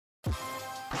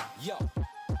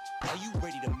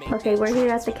Okay, we're here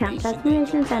at the Camp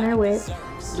Transformation Center with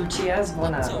Lucia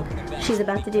Zvonaru. She's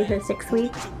about to do her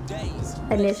 6-week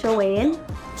initial weigh-in.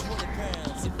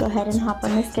 Go ahead and hop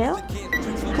on the scale.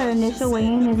 Her initial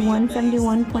weigh-in is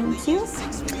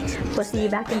 171.2. We'll see you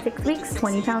back in 6 weeks,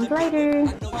 20 pounds lighter.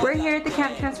 We're here at the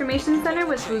Camp Transformation Center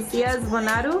with Lucia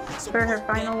Zvonaru for her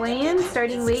final weigh-in.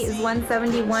 Starting weight is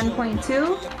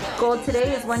 171.2. Goal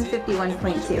today is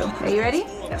 151.2. Are you ready?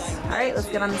 Yes. All right, let's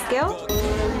get on the scale.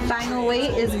 Final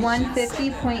weight is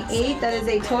 150.8. That is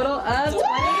a total of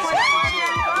 20